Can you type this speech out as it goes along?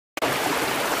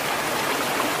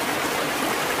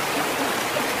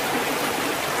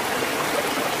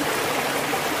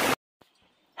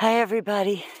Hi,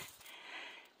 everybody.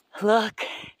 Look,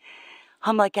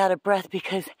 I'm like out of breath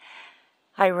because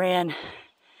I ran.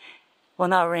 Well,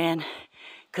 not ran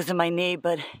because of my knee,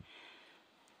 but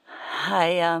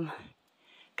I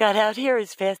got out here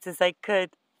as fast as I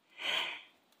could.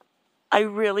 I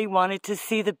really wanted to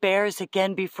see the bears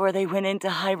again before they went into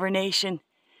hibernation.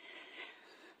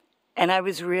 And I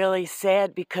was really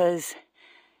sad because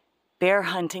bear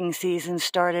hunting season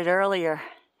started earlier.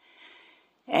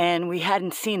 And we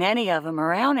hadn't seen any of them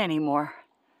around anymore.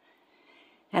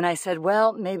 And I said,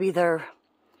 well, maybe they're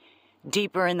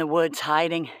deeper in the woods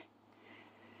hiding.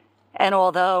 And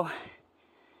although,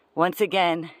 once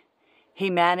again, he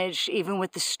managed, even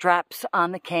with the straps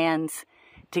on the cans,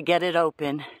 to get it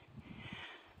open,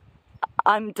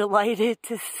 I'm delighted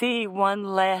to see one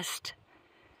last,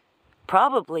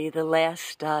 probably the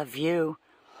last view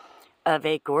of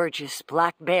a gorgeous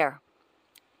black bear.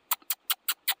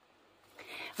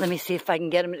 Let me see if I can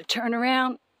get him to turn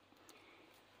around.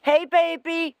 Hey,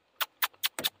 baby.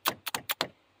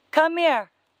 Come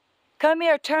here. Come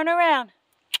here, turn around.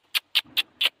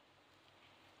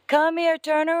 Come here,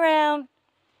 turn around.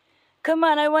 Come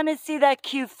on, I want to see that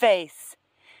cute face.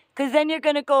 Because then you're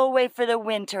going to go away for the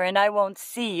winter and I won't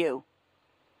see you.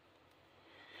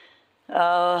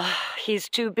 Oh, he's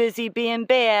too busy being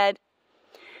bad.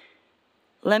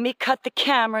 Let me cut the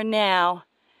camera now.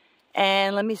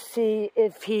 And let me see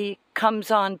if he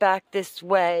comes on back this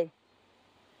way.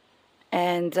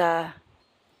 And, yeah,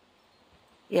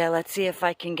 let's see if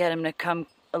I can get him to come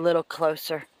a little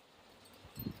closer.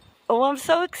 Oh, I'm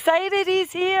so excited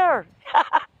he's here.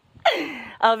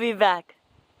 I'll be back.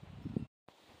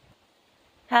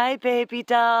 Hi, baby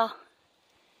doll.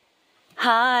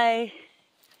 Hi.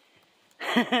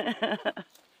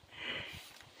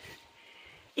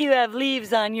 You have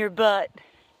leaves on your butt.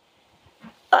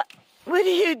 What are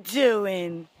you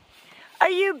doing? Are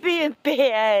you being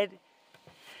bad?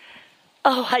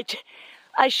 Oh,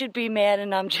 I should be mad,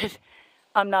 and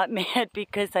I'm not mad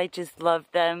because I just love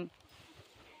them.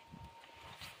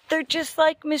 They're just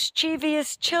like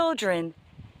mischievous children,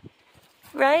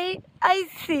 right? I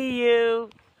see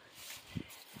you.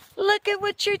 Look at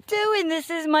what you're doing. This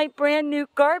is my brand new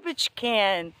garbage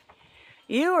can.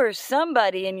 You or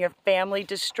somebody in your family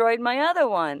destroyed my other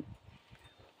one.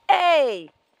 Hey,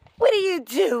 what are you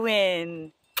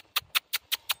doing?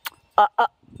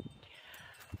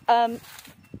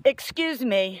 Excuse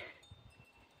me.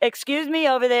 Excuse me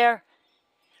over there.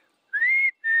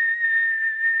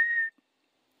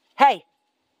 Hey,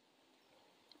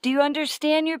 do you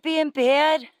understand you're being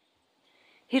bad?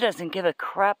 He doesn't give a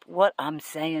crap what I'm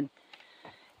saying.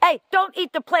 Hey, don't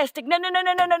eat the plastic. No, no, no,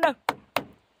 no, no, no, no.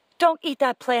 Don't eat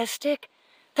that plastic.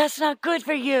 That's not good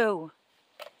for you.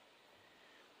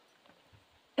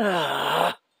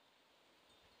 Ugh.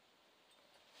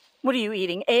 What are you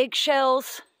eating?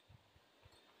 Eggshells?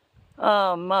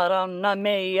 Oh, Madonna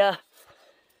mia.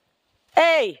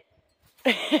 Hey!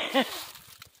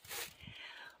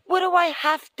 What do I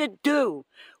have to do?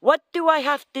 What do I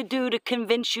have to do to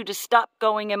convince you to stop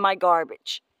going in my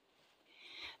garbage?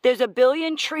 There's a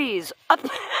billion trees up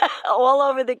all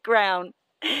over the ground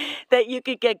that you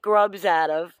could get grubs out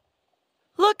of.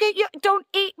 Look at you. Don't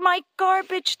eat my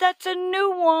garbage. That's a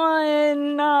new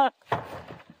one. Oh,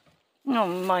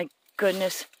 my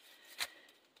goodness.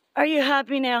 Are you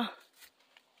happy now?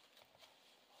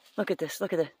 Look at this.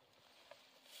 Look at this.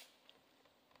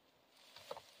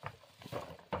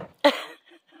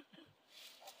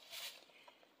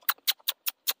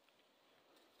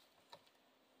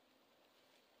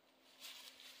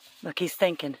 Look, he's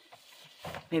thinking,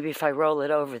 maybe if I roll it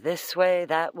over this way,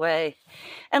 that way.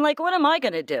 And like, what am I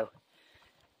going to do?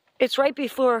 It's right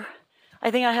before, I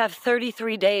think I have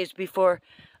 33 days before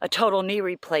a total knee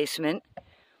replacement.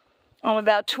 I'm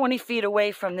about 20 feet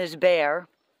away from this bear.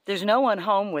 There's no one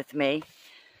home with me.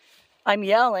 I'm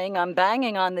yelling, I'm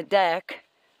banging on the deck.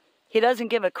 He doesn't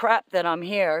give a crap that I'm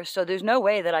here, so there's no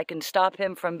way that I can stop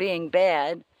him from being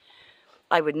bad.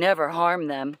 I would never harm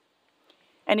them.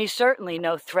 And he's certainly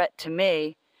no threat to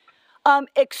me.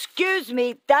 Excuse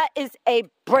me, that is a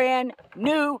brand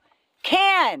new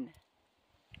can.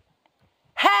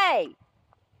 Hey!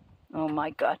 Oh my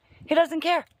God. He doesn't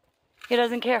care. He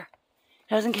doesn't care.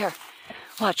 He doesn't care.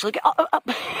 Watch, look at,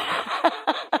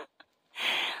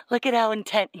 look at how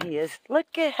intent he is.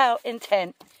 Look at how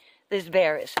intent this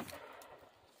bear is.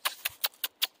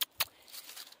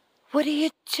 What are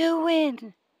you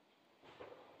doing?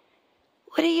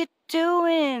 What are you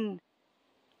doing?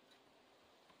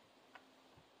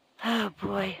 Oh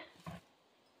boy.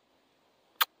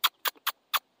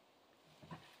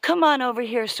 Come on over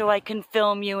here so I can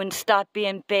film you and stop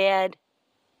being bad.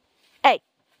 Hey,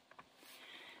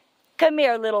 Come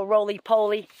here, little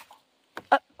roly-poly.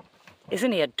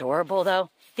 Isn't he adorable,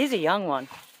 though? He's a young one.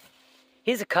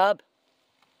 He's a cub.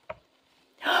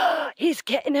 He's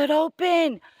getting it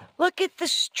open. Look at the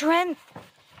strength.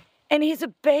 And he's a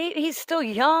baby. He's still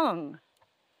young.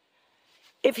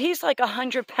 If he's like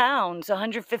 100 pounds,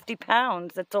 150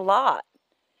 pounds, that's a lot.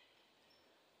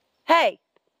 Hey,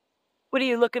 what are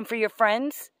you looking for your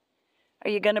friends? Are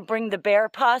you going to bring the bear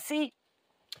posse?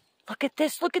 Look at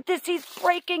this. Look at this. He's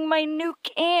breaking my new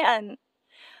can.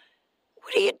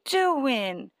 What are you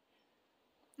doing?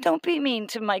 Don't be mean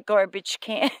to my garbage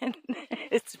can.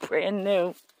 It's brand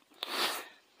new.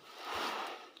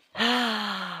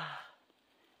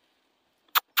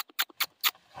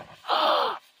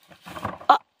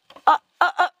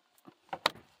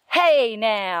 Hey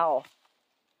now.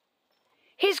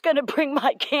 He's going to bring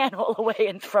my can all the way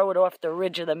and throw it off the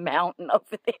ridge of the mountain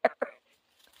over there.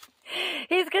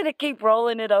 He's going to keep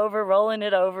rolling it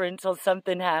over until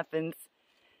something happens.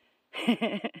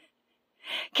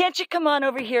 Can't you come on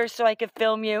over here so I can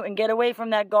film you and get away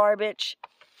from that garbage?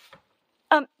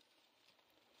 All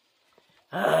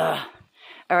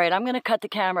right, I'm going to cut the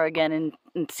camera again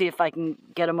and see if I can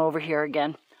get him over here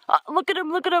again. Look at him,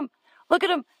 look at him, look at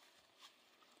him.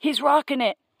 He's rocking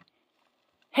it.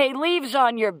 Hey, leaves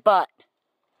on your butt.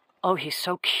 Oh, he's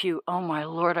so cute. Oh, my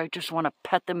Lord, I just want to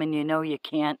pet them, and you know you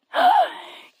can't.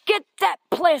 Get that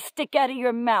plastic out of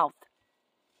your mouth.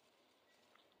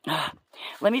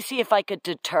 Let me see if I could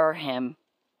deter him.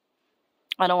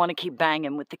 I don't want to keep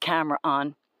banging with the camera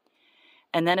on.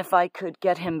 And then if I could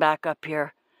get him back up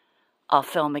here, I'll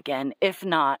film again. If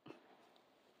not,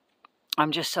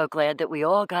 I'm just so glad that we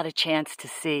all got a chance to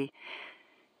see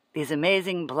these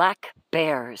amazing black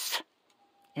bears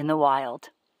in the wild,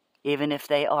 even if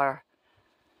they are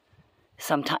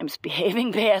sometimes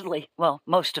behaving badly. Well,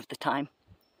 most of the time.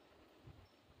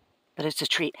 But it's a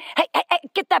treat. Hey, hey, hey,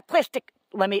 get that plastic.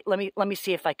 Let me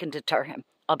see if I can deter him.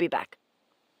 I'll be back.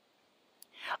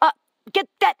 Get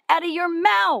that out of your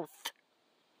mouth.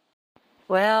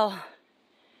 Well,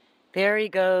 there he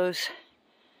goes.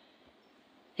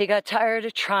 He got tired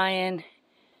of trying.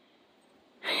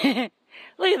 Look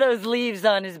at those leaves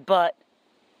on his butt.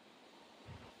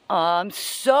 Oh, I'm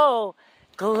so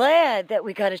glad that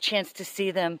we got a chance to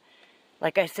see them.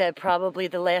 Like I said, probably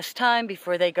the last time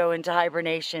before they go into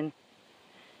hibernation.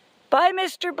 Bye,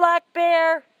 Mr. Black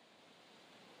Bear.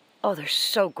 Oh, they're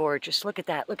so gorgeous. Look at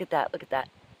that, look at that, look at that.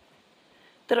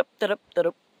 Da-dup, da-dup,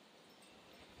 da-dup.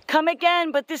 Come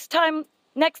again, but this time,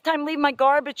 next time, leave my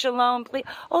garbage alone, please.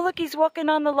 Oh, look, he's walking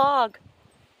on the log.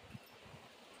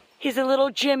 He's a little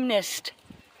gymnast.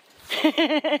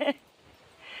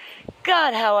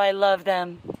 God, how I love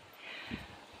them.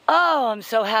 Oh, I'm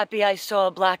so happy I saw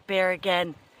a black bear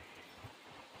again.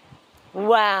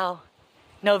 Wow.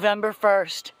 November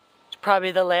 1st. It's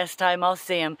probably the last time I'll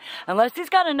see him. Unless he's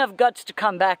got enough guts to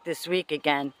come back this week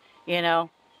again, you know.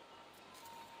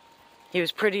 He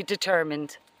was pretty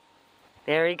determined.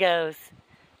 There he goes.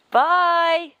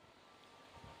 Bye.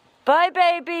 Bye,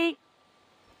 baby.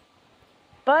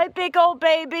 Bye, big old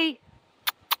baby.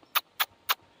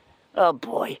 Oh,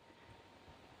 boy.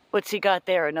 What's he got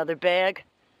there? Another bag?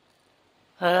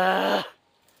 Good,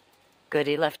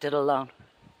 he left it alone.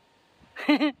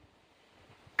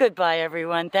 Goodbye,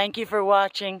 everyone. Thank you for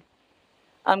watching.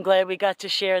 I'm glad we got to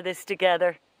share this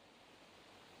together.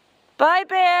 Bye,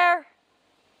 bear.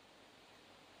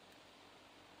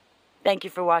 Thank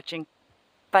you for watching.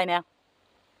 Bye now.